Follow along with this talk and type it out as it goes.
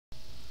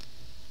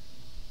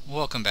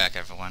Welcome back,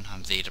 everyone.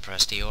 I'm the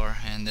Depressed Eeyore,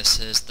 and this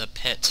is the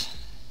pit.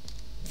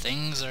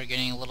 Things are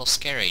getting a little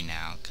scary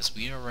now, because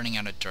we are running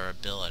out of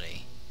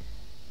durability.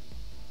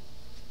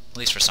 At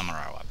least for some of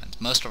our weapons.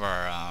 Most of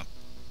our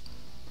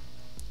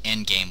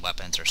in-game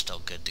weapons are still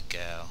good to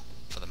go,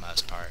 for the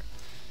most part.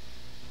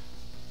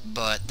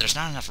 But there's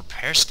not enough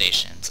repair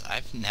stations.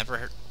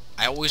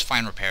 I always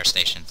find repair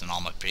stations in all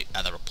my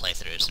other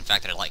playthroughs. In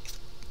fact, they're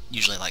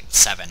usually like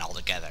 7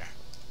 altogether.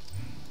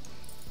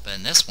 But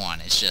in this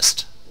one, it's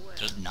just...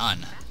 there's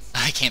none.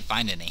 I can't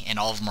find any, and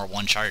all of them are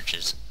 1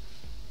 charges.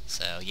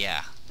 So,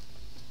 yeah.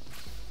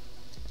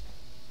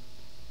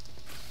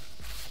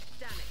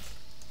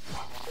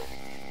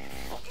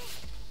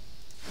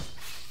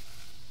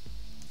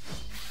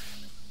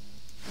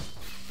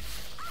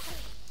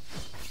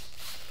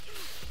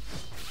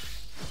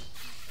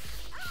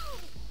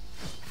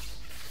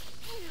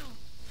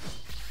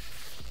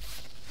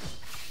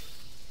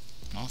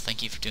 Well,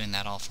 thank you for doing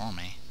that all for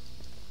me.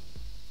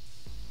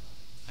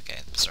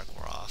 Okay, the Berserker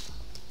wore off.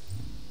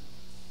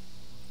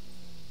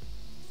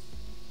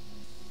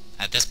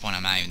 At this point,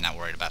 I'm not even that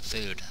worried about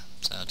food,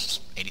 so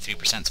just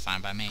 83% is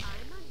fine by me.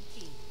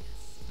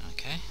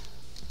 Okay.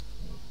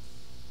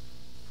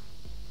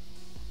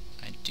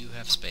 I do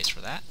have space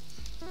for that.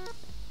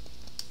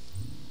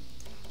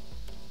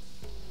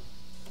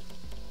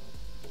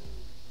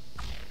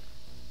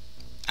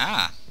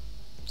 Ah!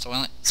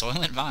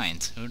 Soylent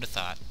Vines. Who would have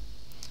thought?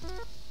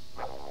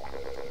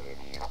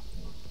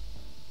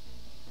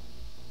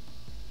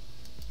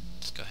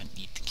 Just go ahead and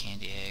eat the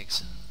candy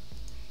eggs.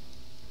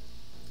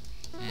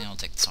 And we'll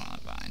take the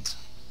Soylent Vines.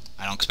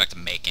 I don't expect to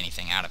make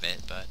anything out of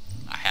it, but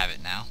I have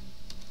it now.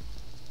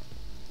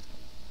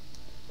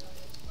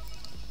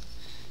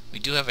 We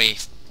do have a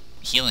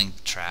healing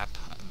trap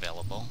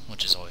available,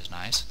 which is always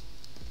nice.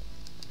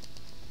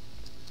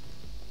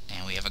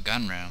 And we have a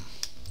gun room.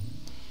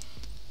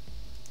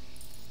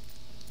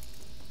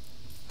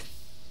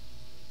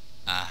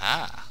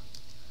 Aha!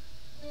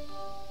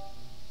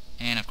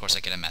 And of course I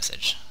get a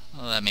message.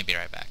 Well, let me be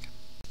right back.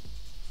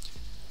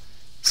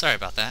 Sorry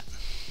about that.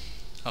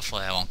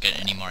 Hopefully I won't get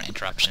any more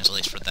interruptions, at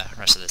least for the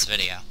rest of this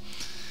video.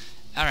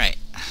 Alright.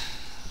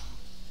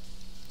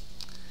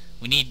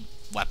 We need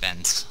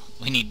weapons.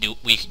 We need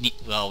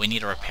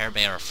a repair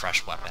bay or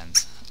fresh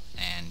weapons.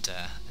 And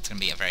it's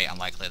going to be very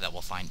unlikely that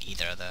we'll find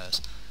either of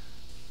those.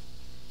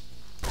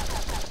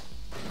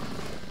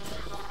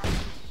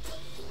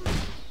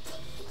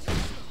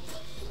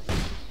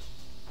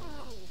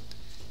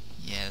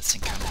 Yeah, this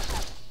thing kind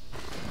of...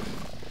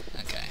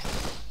 okay.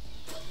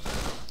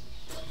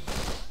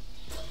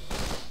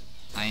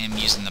 I am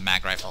using the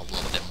mag rifle a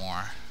little bit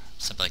more,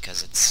 simply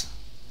because it's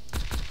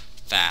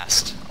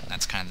fast.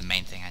 That's kind of the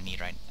main thing I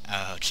need right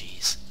now. Oh,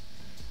 jeez.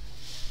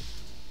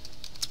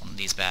 It's one of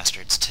these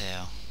bastards,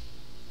 too.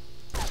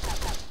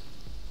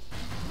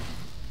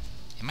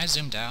 Am I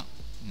zoomed out?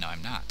 No,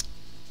 I'm not.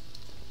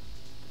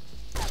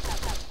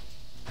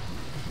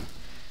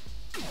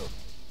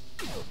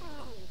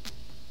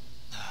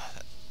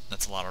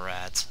 That's a lot of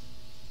rads.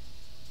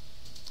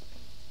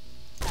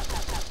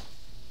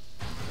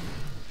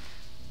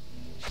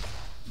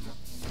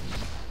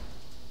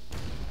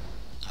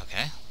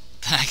 Okay.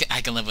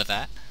 I can live with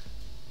that.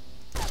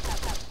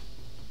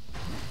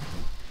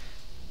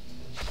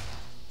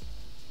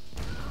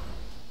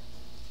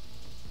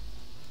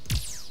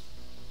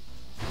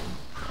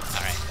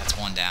 Alright, that's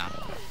 1 down.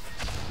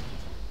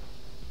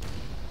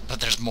 But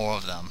there's more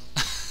of them.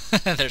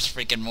 There's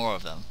freaking more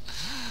of them.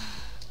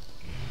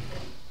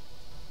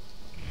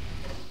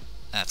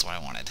 That's what I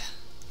wanted.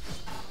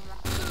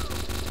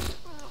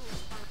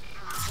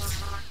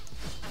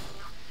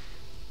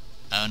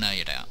 Oh no,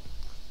 you don't.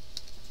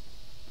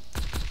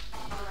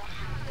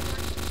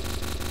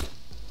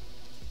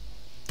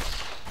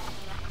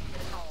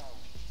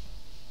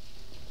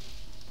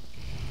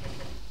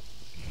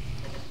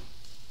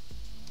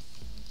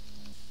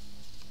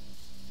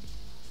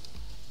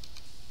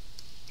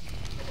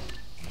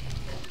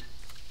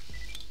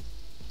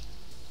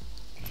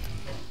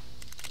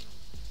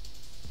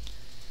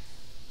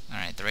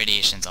 Alright, the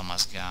radiation's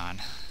almost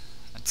gone.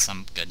 That's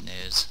some good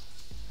news.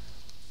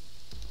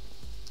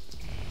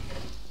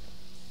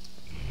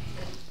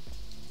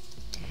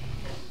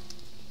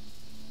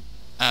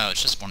 Oh,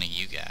 it's just one of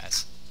you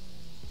guys.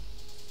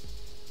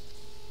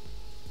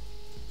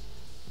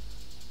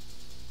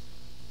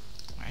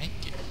 Alright,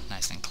 get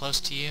nice and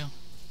close to you.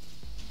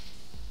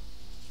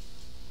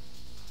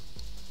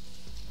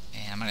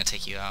 And I'm gonna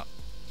take you out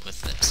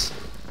with this.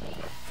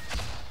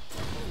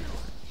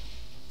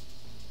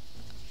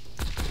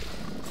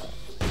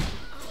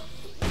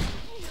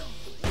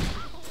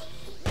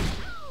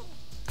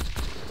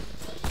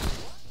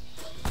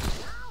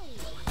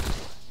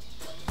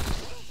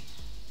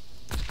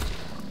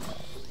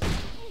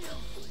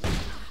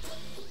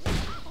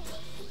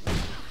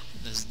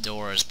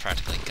 Door is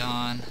practically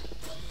gone.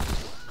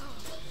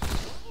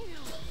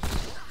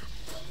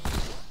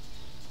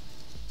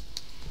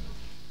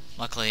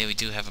 Luckily, we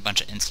do have a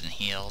bunch of instant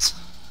heals.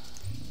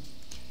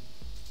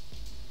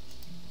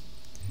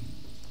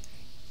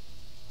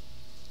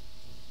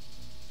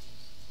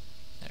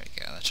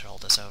 that should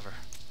hold us over.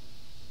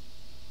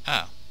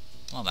 Oh.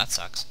 Well, that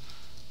sucks.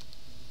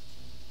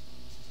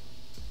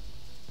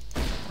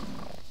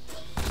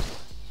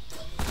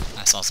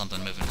 I saw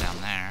something moving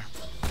down there.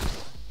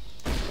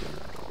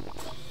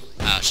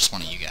 Oh, it's just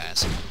one of you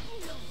guys.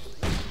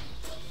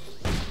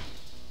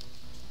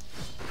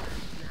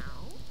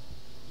 Now,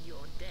 you're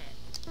dead.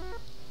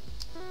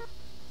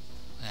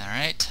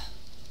 Alright.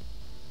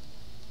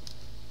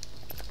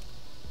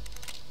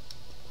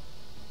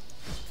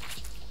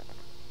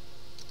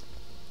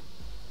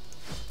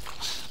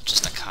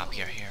 Just a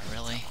copier here,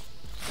 really?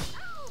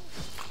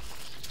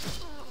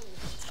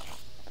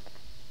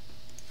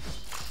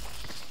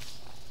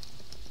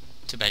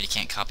 Too bad you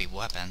can't copy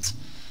weapons.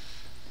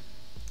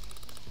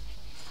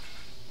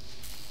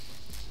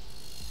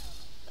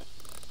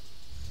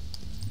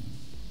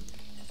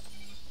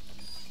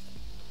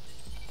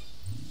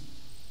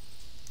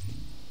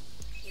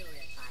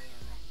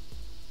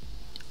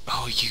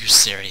 Oh, you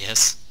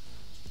serious?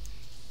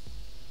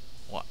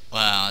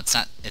 Well, it's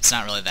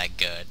not really that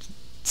good.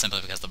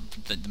 Simply because the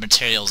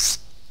materials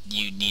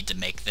you need to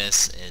make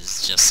this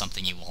is just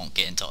something you won't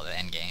get until the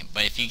end game.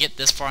 But if you get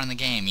this far in the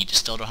game, you just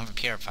still don't have a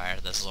purifier,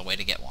 this is a way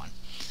to get one.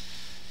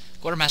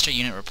 Quartermaster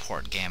Unit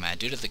Report, Gamma.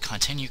 Due to the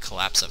continued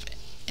collapse of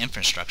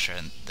infrastructure,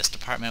 this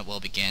department will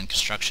begin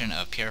construction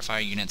of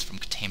purifier units from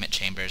containment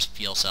chambers,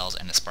 fuel cells,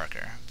 and a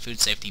sparker. Food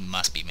safety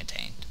must be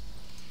maintained.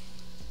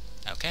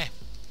 Okay.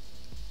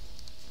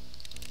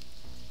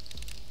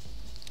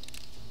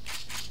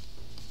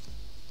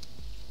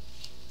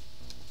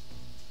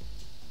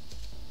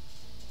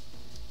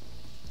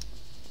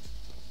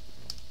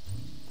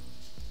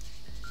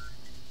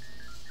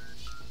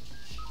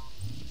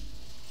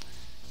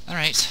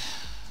 Alright.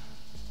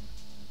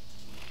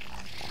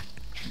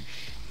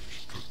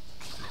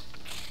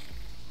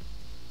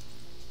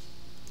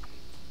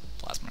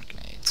 Plasma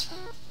grenades.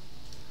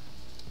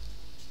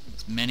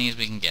 As many as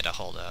we can get a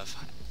hold of.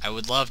 I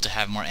would love to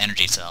have more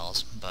energy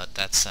cells, but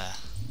that's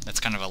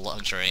kind of a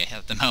luxury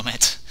at the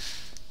moment.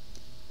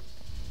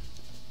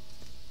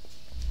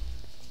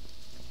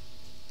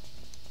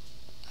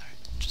 Alright,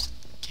 just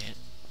get...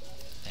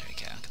 There we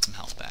go, get some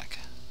health back.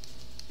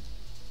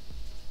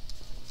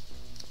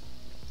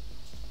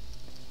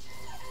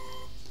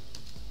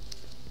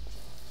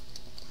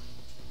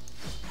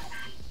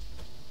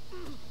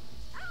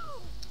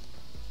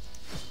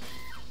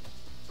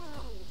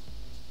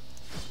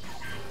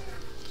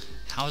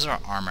 How's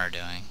our armor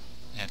doing?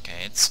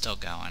 Okay, it's still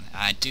going.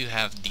 I do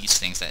have these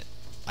things that...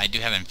 I do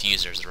have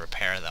infusers to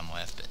repair them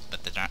with,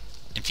 but they're not...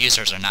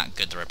 Infusers are not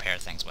good to repair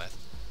things with.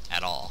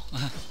 At all.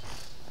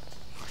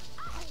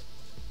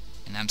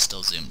 And I'm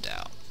still zoomed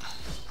out.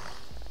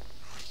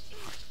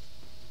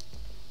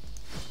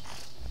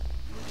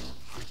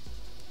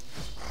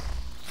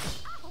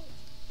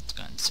 Let's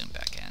go ahead and zoom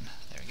back in.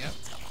 There we go.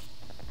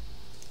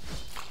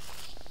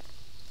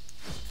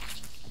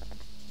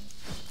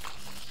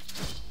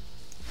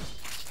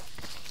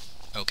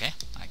 Okay,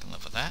 I can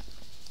live with that.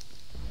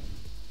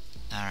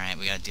 Alright,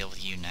 we gotta deal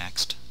with you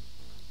next.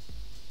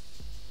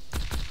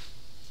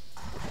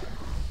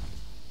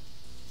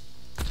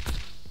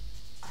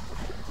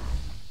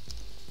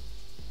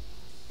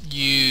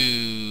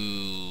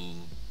 You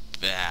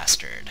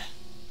bastard.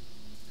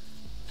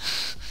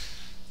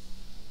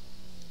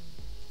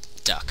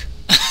 Duck.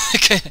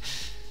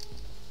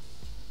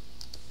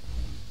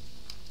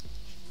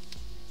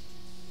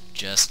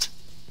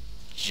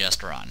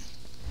 Just run.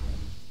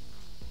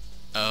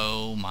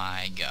 Oh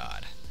my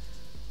god.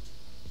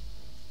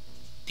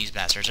 These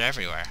bastards are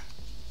everywhere.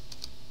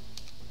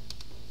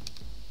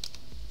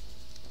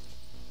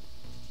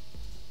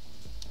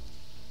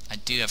 I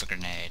do have a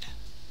grenade.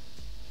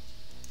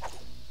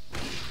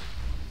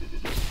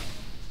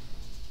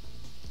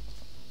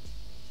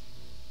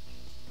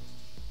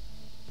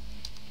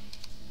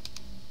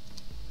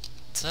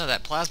 So,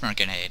 that plasma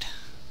grenade.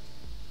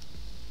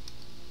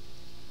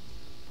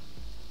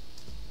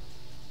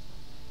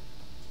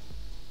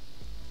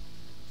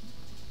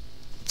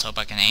 Let's hope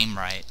I can aim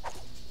right.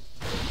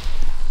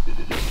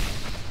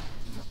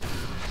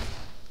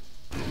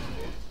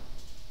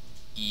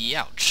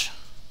 Youch.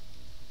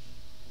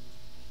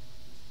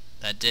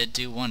 That did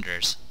do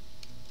wonders.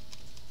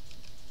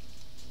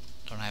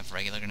 Don't I have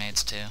regular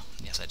grenades too?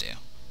 Yes, I do.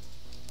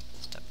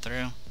 Step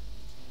through.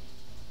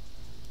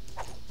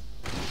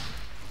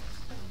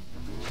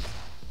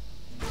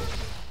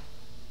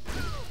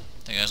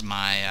 There goes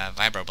my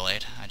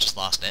vibroblade. I just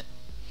lost it.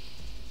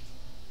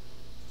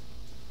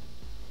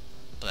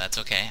 But that's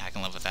okay, I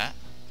can live with that.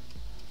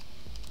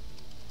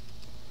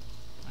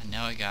 I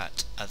know I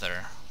got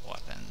other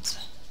weapons.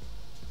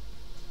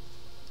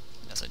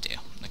 Yes, I do.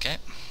 Okay.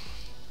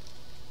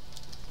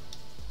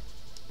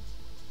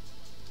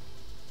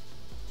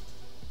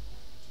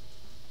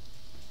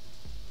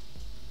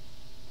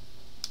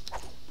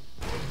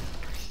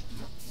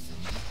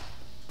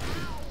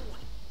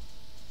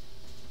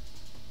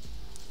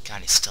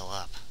 God, he's still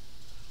up.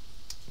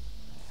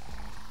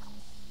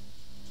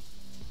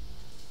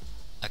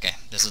 Okay,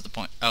 this is the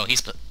point. Oh,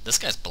 this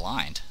guy's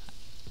blind.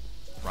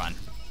 Run.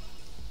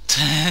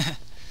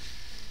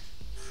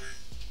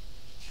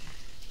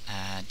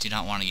 Do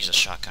not want to use a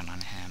shotgun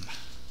on him.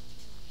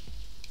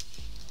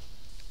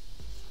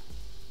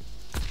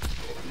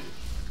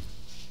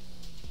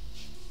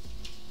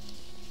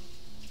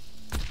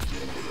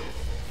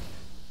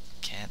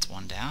 Okay, that's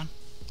one down.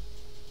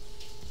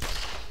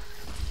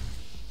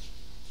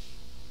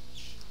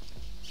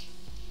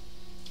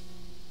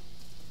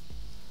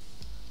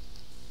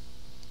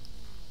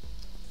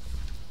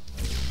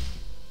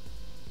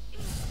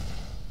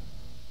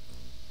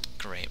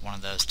 Great, one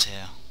of those too.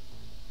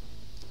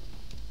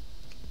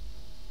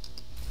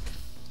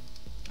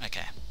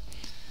 Okay.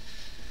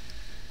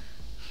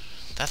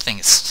 That thing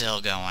is still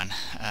going.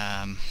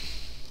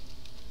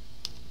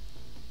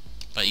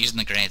 But using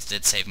the grenades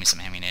did save me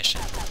some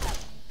ammunition.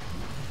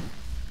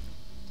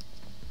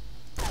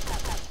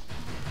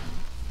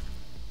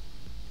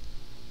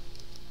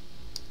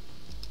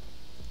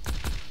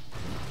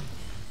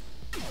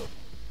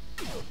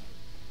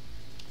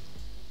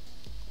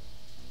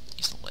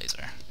 Use the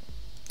laser.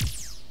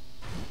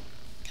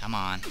 Come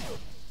on.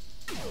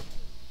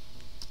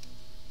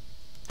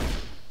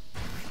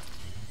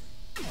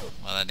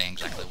 Well, that didn't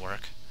exactly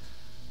work.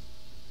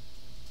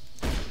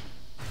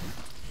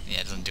 Yeah,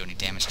 it doesn't do any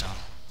damage to him.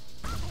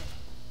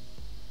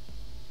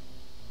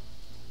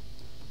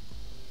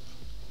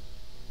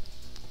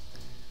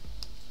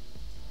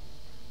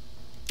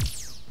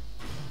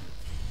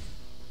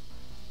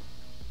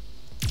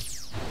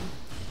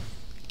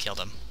 Killed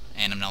him,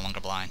 and I'm no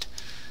longer blind.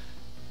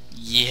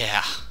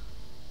 Yeah,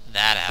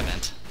 that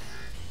happened.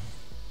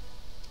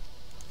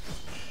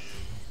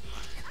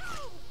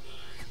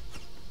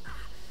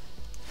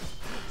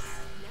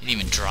 He didn't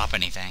even drop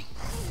anything.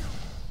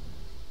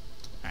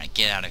 Alright,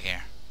 get out of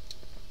here.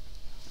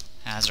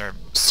 How's our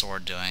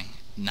sword doing?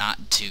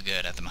 Not too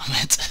good at the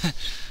moment.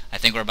 I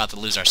think we're about to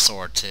lose our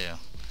sword too.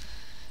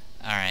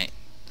 Alright.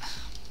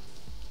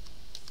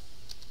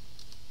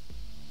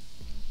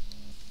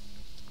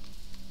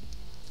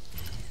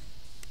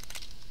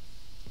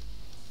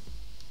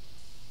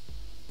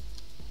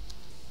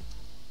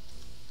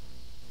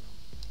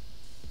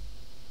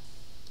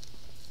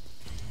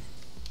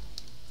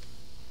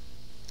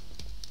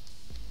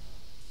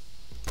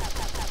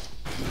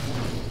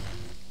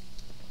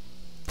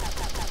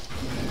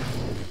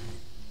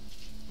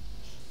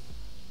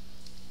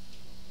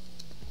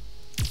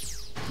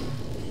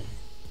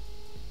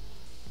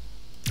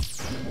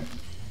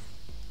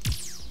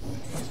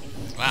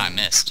 Wow, I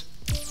missed.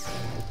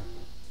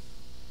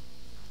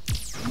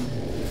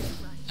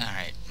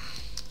 Alright.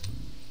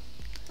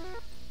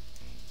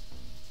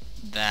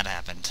 That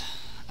happened.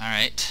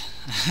 Alright.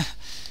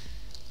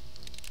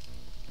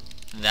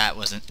 That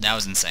was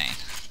insane.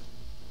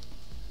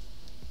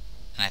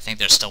 And I think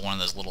there's still one of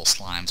those little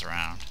slimes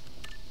around.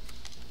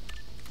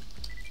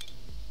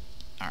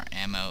 Our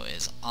ammo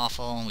is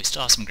awful. We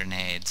still have some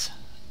grenades.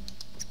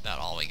 That's about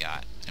all we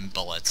got. And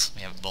bullets.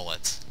 We have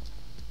bullets.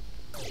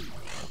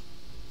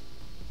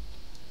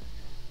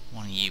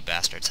 One of you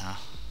bastards, huh?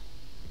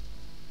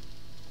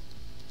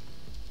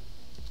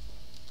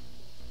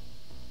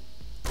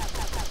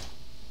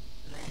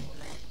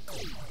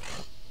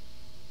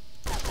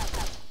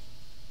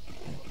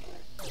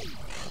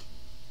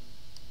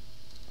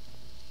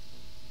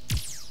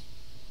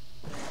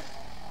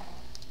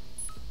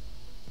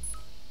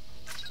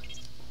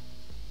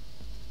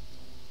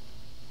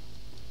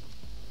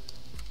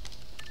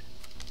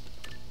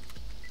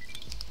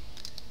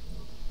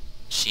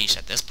 Sheesh,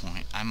 at this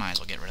point, I might as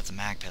well get rid of the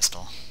mag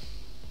pistol.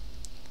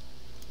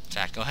 In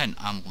fact, go ahead and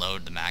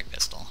unload the mag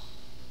pistol.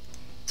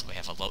 So we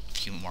have a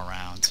few more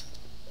rounds.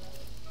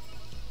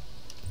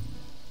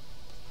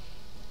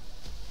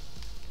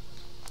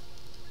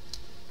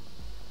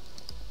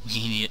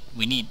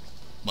 We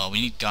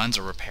need guns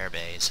or repair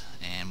bays,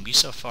 and we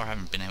so far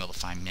haven't been able to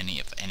find many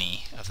of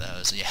any of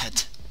those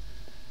yet.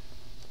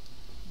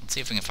 Let's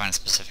see if we can find a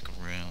specific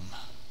room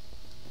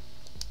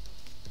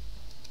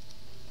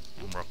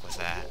and work with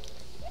that.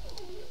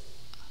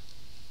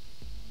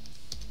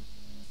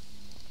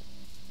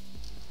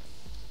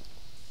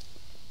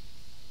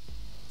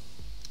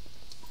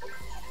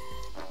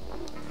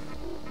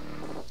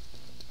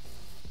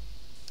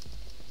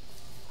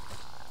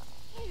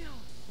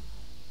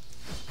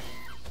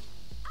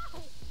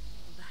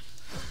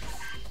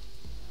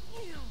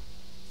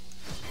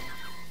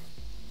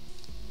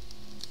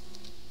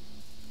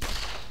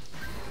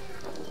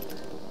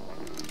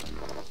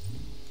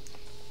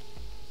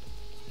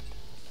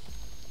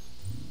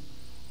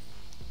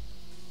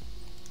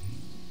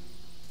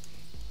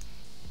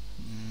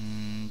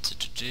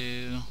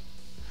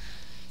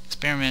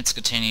 Experiments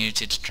continue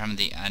to determine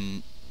the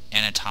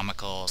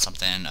anatomical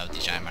something of the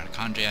giant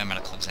mitochondria.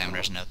 Medical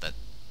examiners note that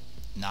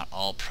not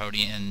all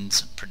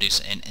proteins produce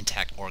an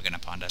intact organ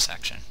upon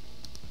dissection.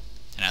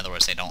 In other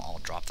words, they don't all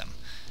drop them.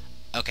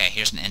 Okay,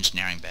 here's an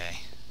engineering bay.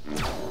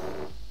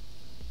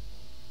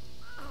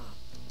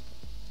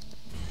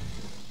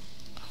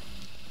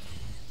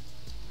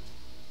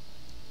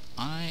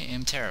 I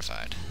am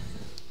terrified.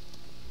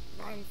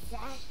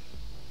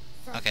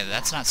 Okay,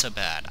 that's not so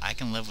bad. I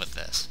can live with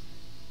this.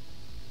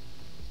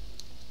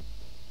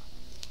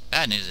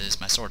 Bad news is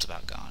my sword's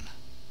about gone.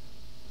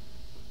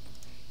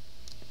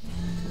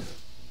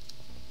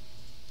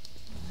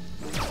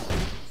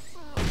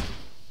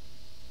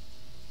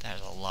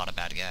 There's a lot of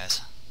bad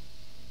guys.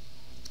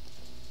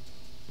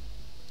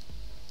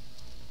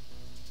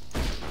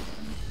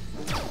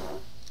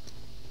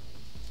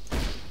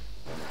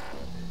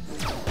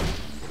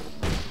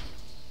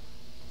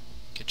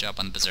 Good job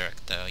on the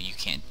Berserk, though you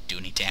can't do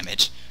any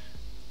damage.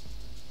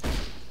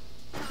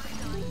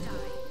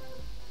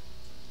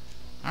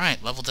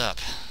 Alright, leveled up.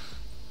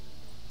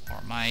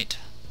 More might.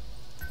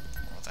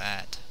 More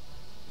that.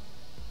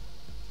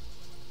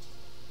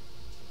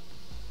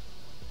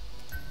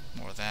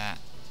 More that.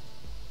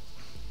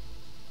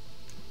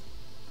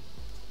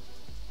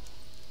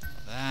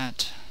 More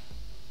that.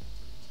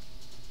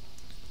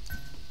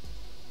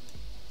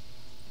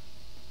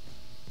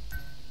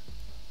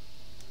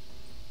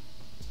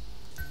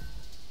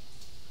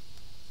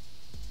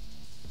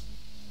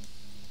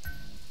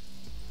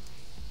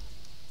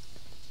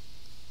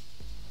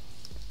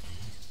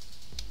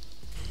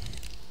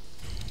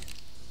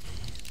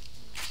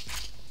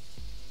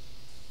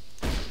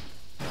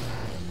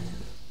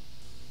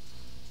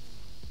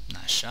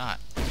 Nice shot.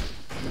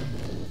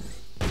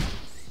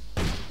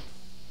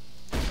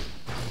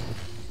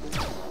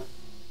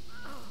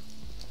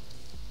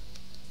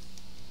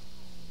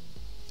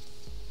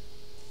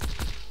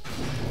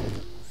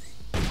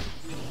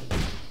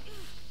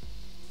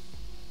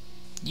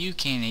 You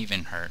can't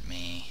even hurt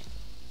me.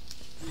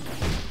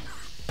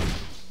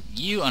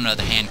 You, on the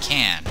other hand,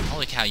 can.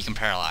 Holy cow, you can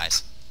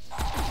paralyze.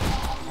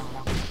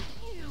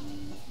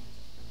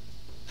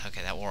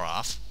 Okay, that wore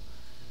off.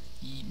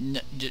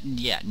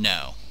 Yeah,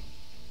 no.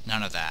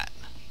 None of that.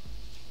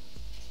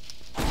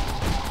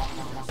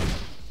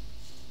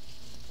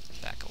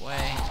 Back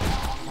away.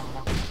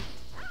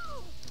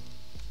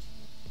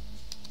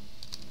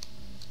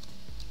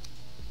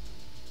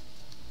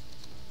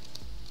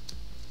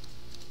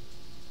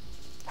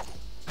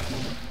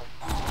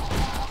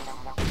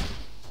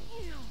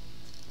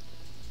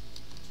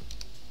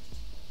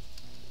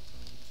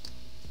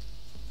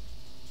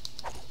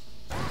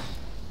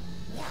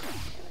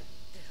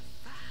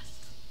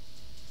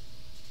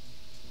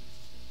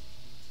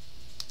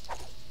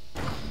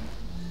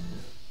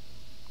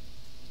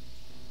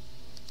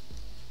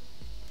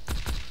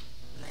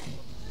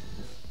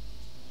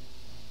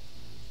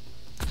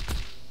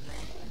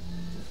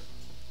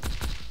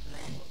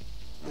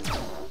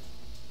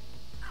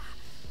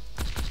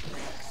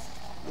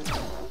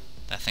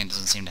 That thing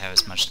doesn't seem to have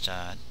as much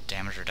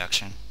damage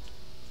reduction.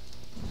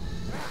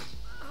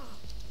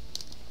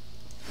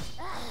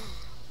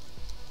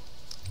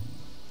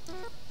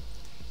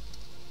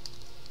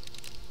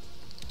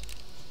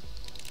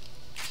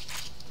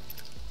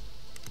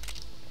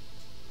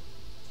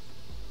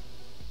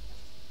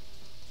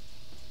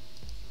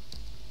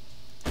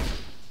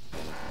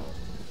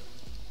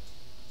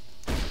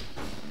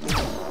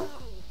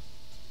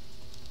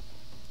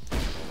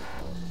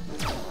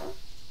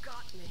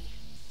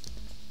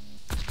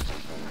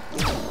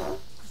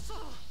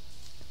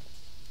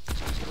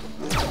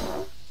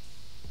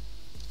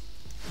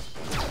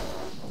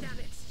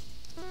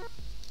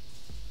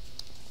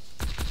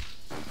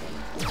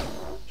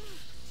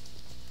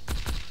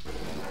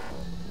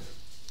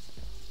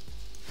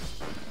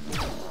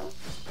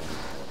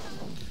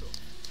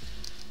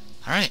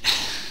 Alright.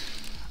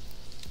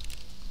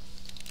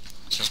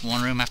 It's just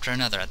one room after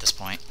another at this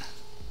point.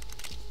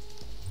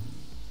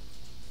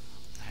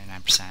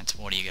 99%.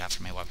 What do you got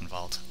for my weapon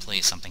vault?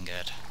 Please, something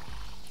good.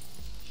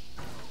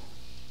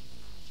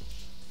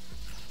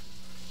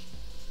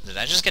 Did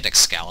I just get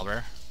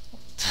Excalibur?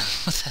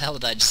 What the hell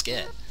did I just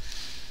get?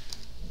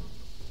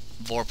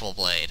 Vorpal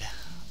Blade.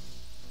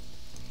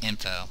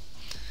 Info.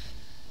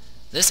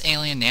 This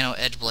alien nano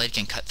edge blade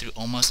can cut through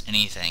almost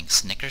anything.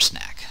 Snicker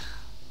snack.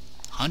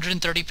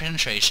 130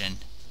 penetration.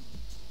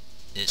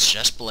 It's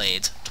just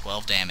blades.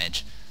 12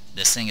 damage.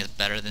 This thing is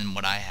better than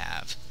what I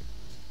have.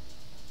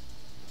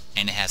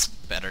 And it has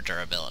better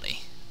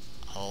durability.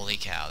 Holy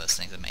cow, this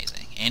thing's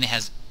amazing. And it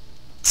has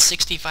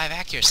 65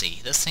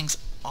 accuracy. This thing's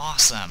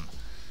awesome.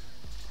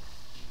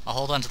 I'll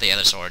hold on to the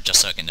other sword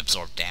just so it can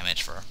absorb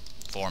damage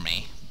for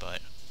me, but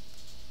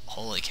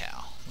holy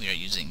cow, we are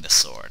using this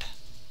sword.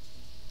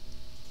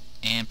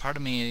 And part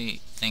of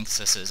me thinks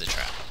this is a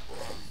trap.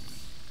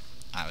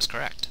 I was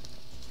correct.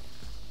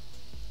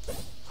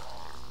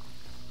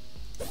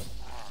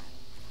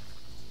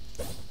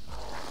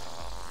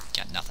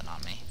 Got nothing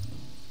on me.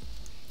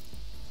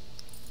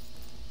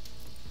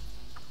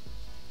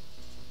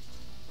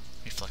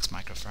 Reflex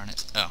micro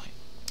furnace. Oh.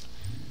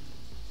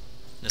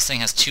 This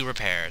thing has 2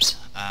 repairs.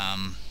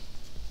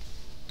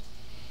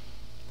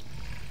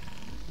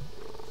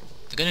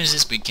 The good news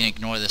is we can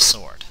ignore this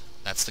sword.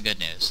 That's the good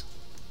news.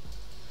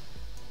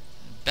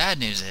 Bad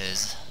news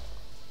is...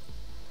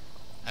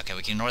 Okay,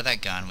 we can ignore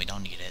that gun. We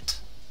don't need it.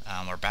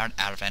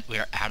 We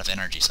are out of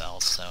energy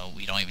cells, so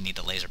we don't even need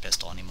the laser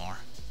pistol anymore.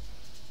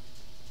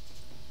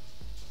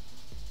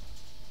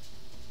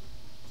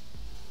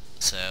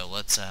 So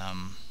let's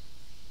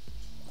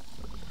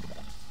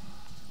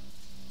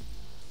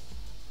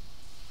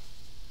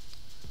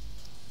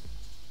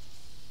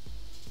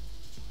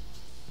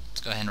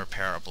Let's go ahead and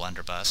repair our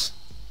blunderbuss.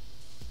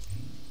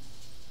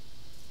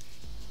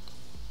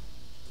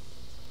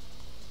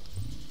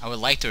 I would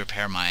like to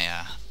repair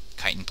my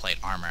chitin plate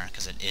armor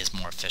because it is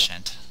more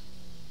efficient.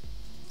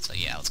 So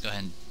yeah, let's go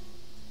ahead and...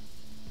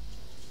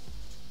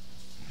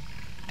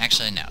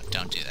 Actually, no,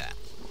 don't do that.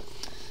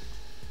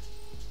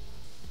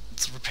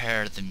 Let's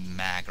repair the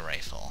mag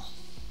rifle.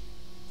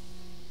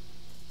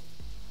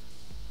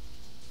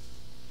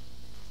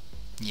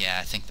 Yeah,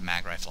 I think the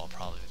mag rifle will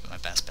probably be my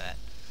best bet.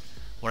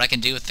 What I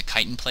can do with the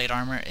chitin plate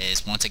armor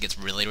is once it gets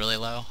really, really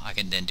low, I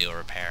can then do a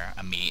repair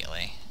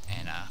immediately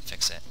and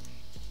fix it.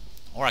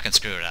 Or I can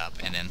screw it up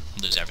and then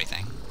lose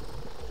everything.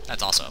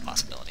 That's also a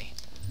possibility.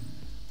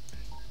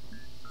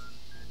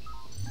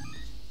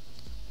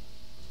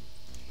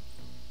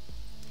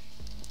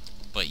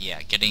 But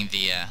yeah, getting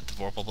the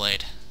Vorpal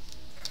Blade,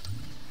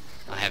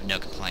 I have no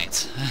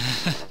complaints.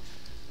 The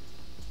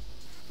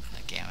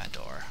Gamma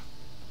Door.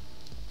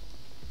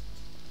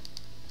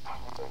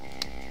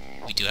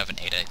 We do have an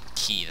Ada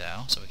key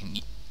though, so we can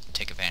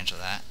take advantage of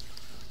that.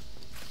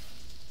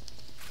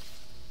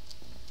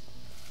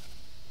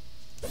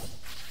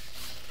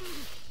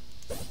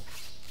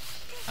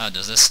 Oh,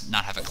 does this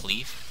not have a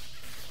cleave?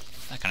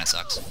 That kinda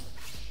sucks.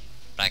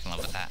 But I can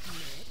live with that.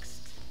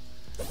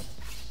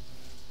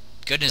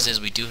 Good news is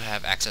we do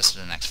have access to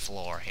the next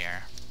floor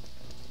here.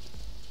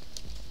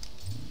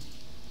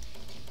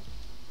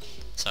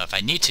 So if I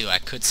need to, I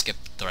could skip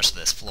the rest of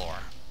this floor.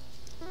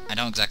 I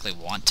don't exactly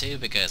want to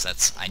because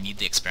I need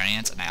the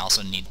experience, and I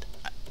also need...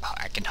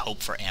 I can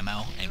hope for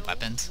ammo and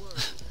weapons.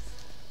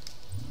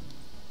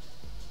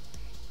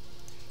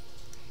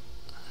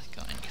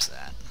 Go ahead and use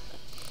that.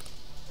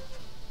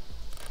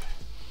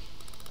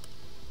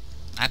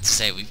 I have to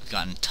say, we've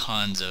gotten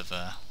tons of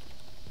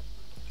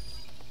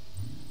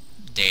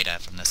data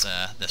from this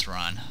this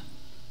run.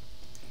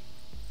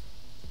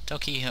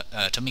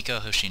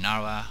 Tomiko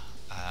Hoshinawa,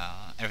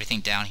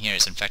 everything down here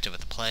is infected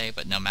with the plague,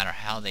 but no matter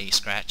how they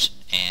scratch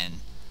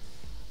and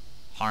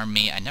harm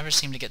me, I never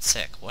seem to get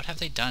sick. What have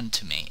they done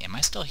to me? Am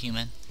I still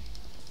human?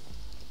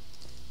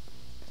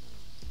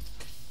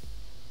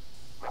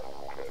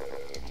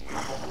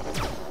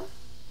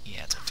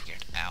 Yeah, it's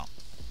figured out.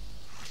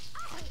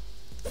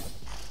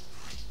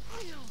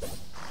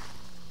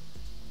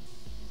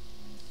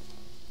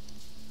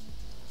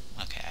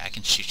 Okay, I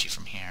can shoot you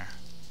from here.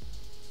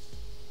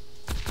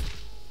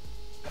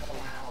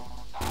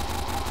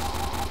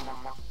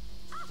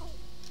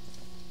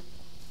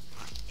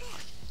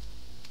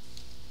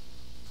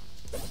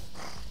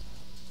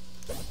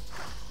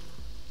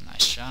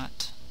 Nice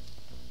shot.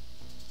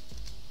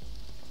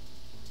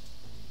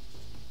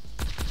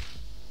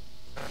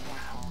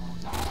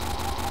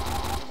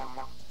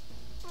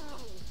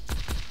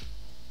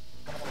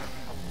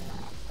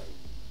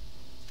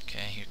 Okay,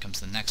 here comes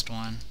the next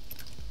one.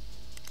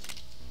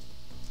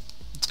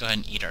 Let's go ahead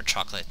and eat our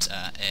chocolate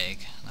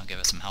egg. That'll give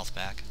us some health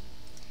back.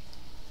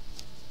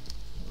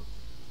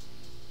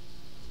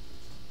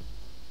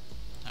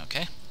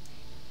 Okay.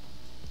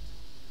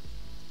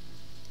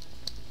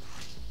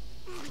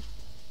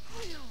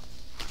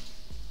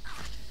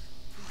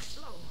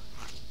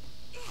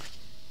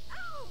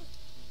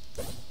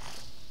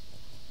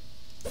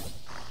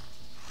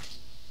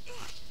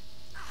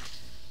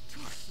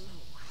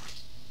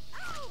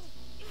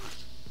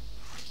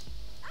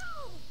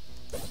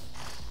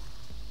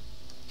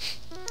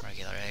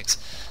 Regular eggs.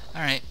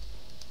 Alright.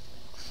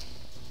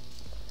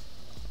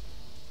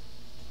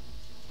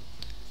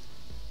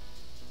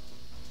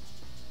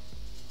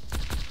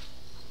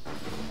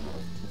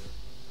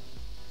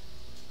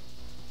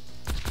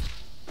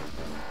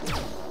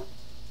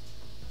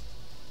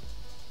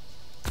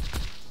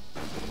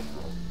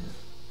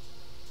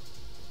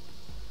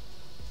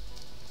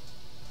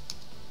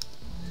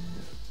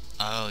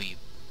 Oh, you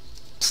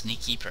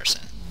sneaky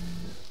person.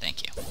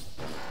 Thank you.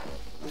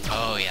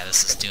 Oh yeah,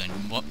 this is doing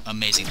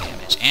amazing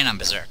damage, and I'm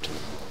berserked.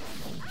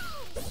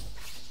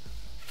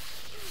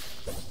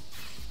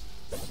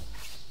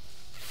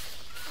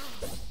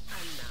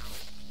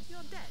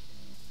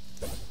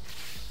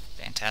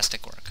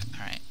 Fantastic work.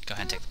 Alright, go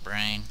ahead and take the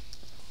brain.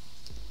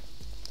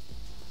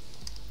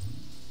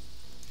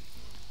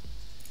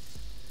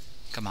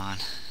 Come on.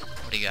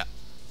 What do you got?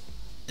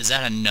 Is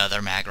that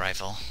another mag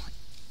rifle?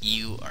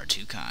 You are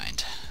too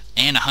kind.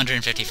 And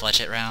 150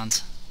 fletchet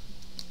rounds.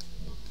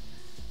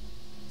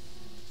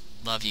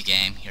 Love you,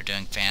 game. You're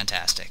doing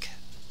fantastic.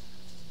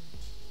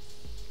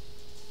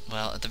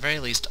 Well, at the very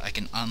least, I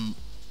can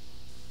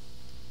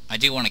I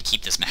do want to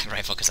keep this mag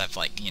rifle because I've,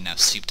 like, you know,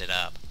 souped it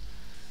up.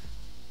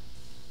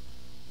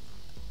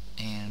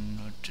 And...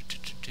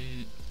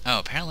 Oh,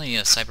 apparently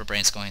a Cyber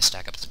Brain's going to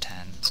stack up to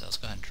 10, so let's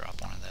go ahead and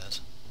drop one of those.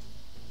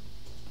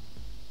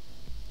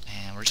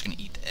 And we're just going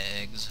to eat the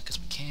eggs because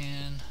we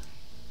can.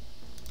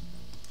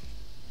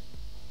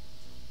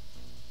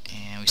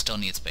 And we still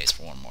need space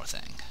for one more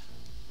thing.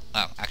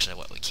 Oh, actually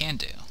what we can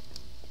do,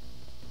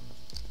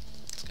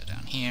 let's go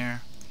down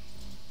here,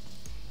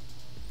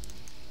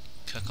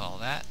 cook all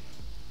that.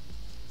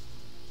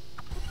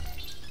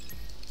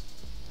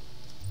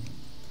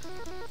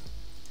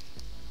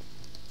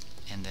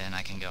 and then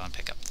I can go and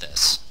pick up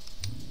this.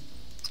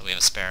 So we have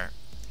a spare...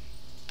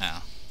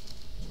 Oh.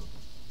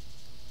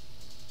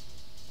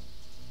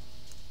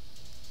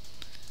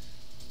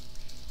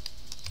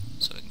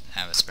 So we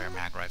have a spare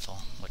mag rifle,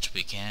 which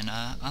we can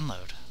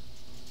unload.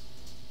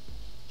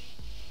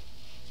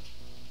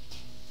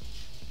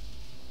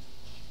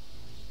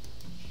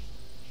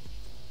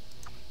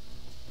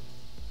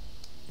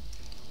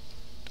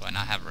 Do I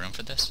not have room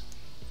for this?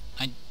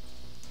 I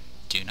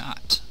do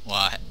not.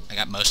 Well, I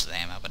got most of the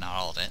ammo, but not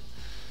all of it.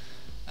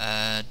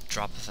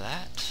 Drop of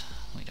that.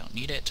 We don't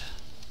need it.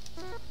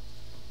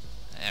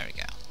 There we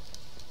go.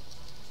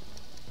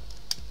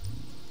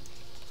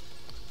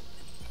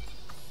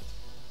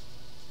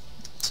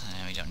 So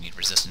we don't need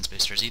resistance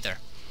boosters either.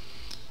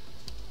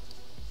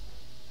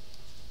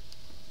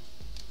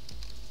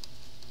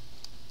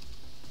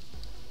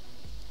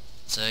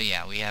 So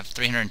yeah, we have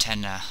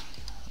 310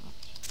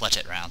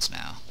 fletchet rounds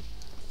now.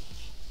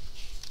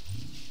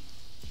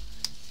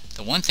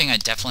 The one thing I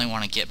definitely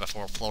want to get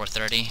before floor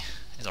 30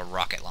 is a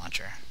rocket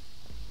launcher.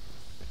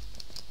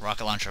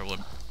 Rocket launcher would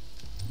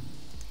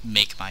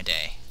make my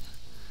day.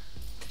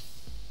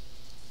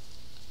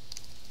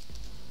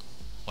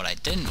 What I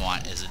didn't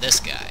want is this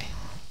guy.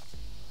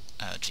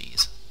 Oh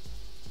jeez.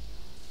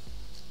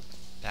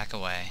 Back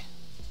away.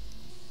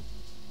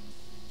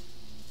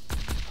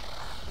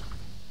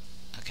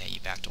 Okay, you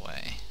backed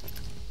away.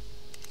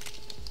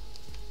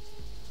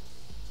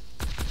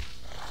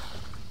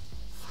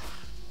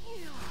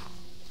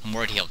 I'm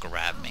worried he'll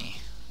grab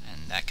me,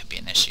 and that could be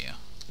an issue.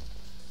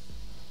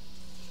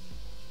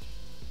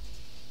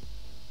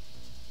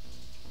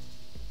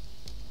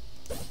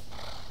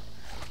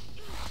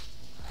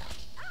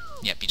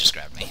 Yep, he just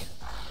grabbed me.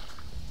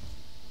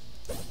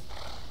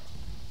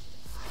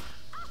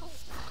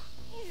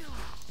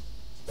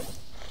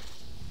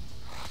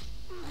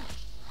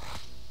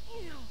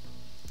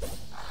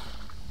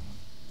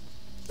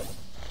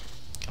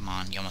 Come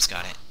on, you almost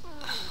got it.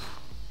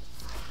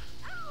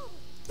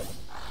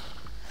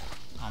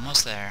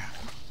 Almost there.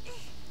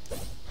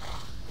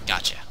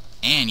 Gotcha.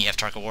 And you have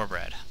Tarka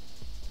Warbread.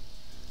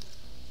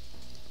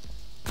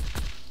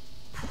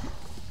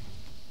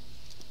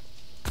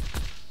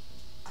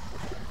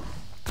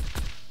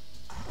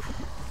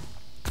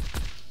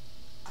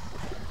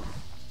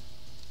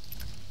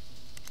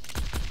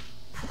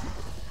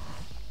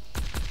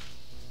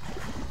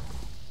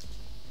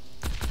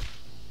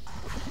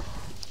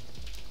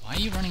 Why are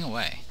you running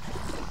away?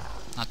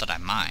 Not that I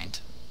mind.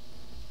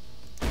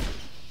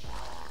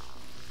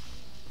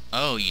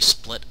 Oh, you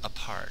split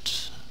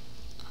apart.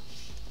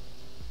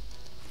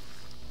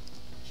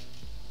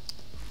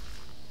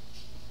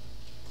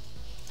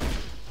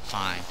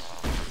 Fine.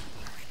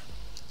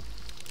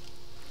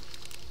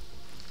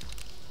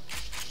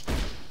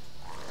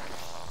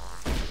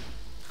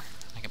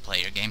 I can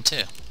play your game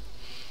too.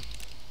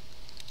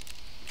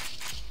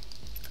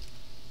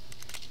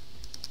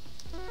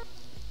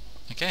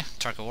 Okay,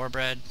 Tarka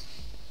Warbread.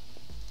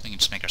 We can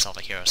just make ourselves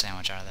a hero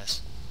sandwich out of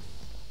this.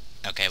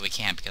 Okay, we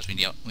can't because we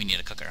need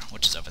a cooker,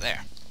 which is over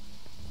there.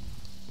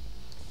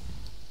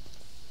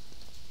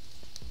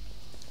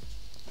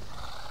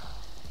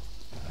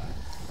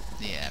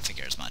 Yeah, I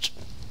figure as much.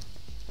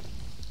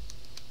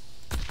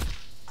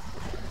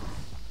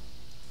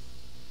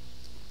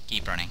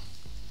 Keep running.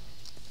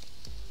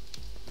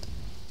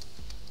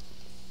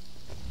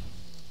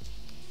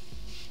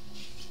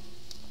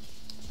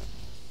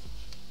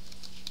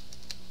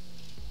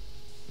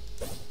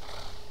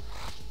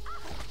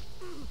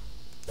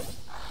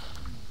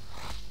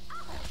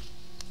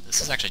 This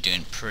is actually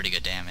doing pretty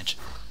good damage.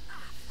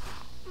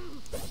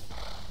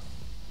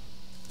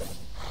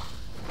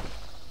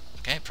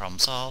 Okay, problem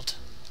solved.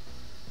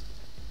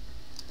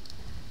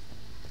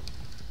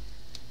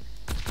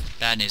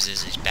 Bad news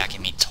is he's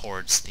backing me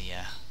towards the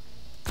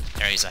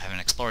areas I haven't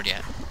explored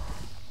yet.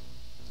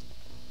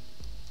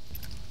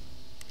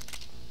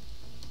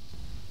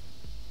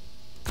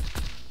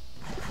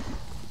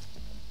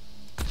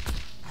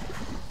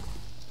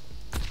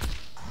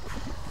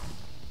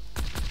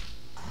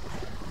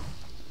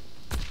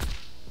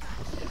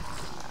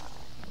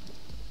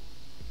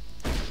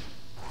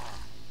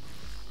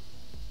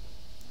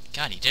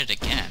 God, he did it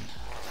again.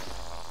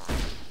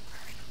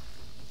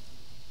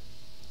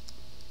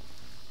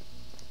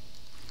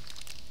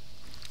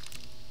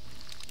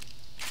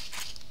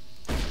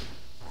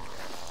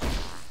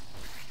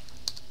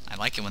 I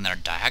like it when they're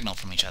diagonal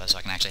from each other so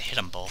I can actually hit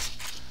them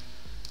both.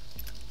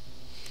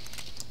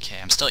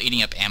 Okay, I'm still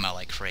eating up ammo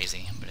like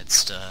crazy, but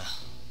it's the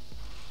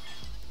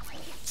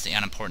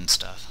unimportant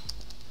stuff.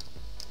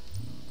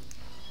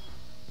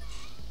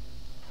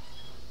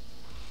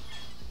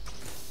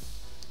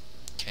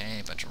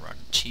 Okay, a bunch of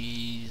rotted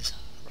cheese,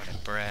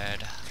 rotted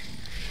bread.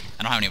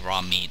 I don't have any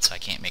raw meat, so I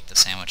can't make the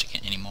sandwich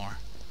again anymore.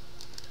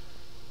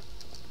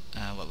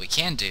 What we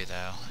can do,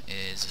 though,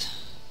 is...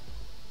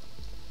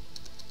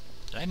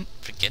 Did I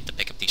forget to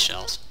pick up these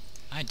shells?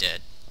 I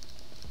did.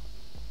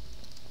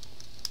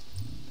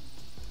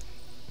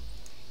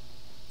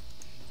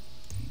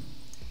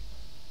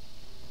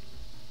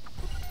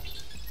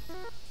 There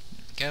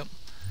we go.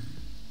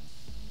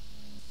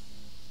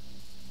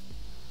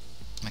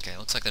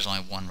 Looks like there's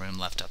only one room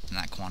left up in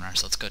that corner,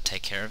 so let's go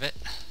take care of it.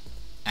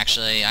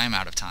 Actually, I'm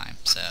out of time,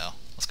 so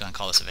let's go and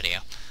call this a video.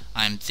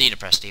 I'm The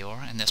Depressed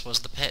Eeyore, and this was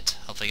The Pit.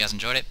 Hopefully you guys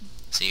enjoyed it.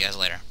 See you guys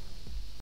later.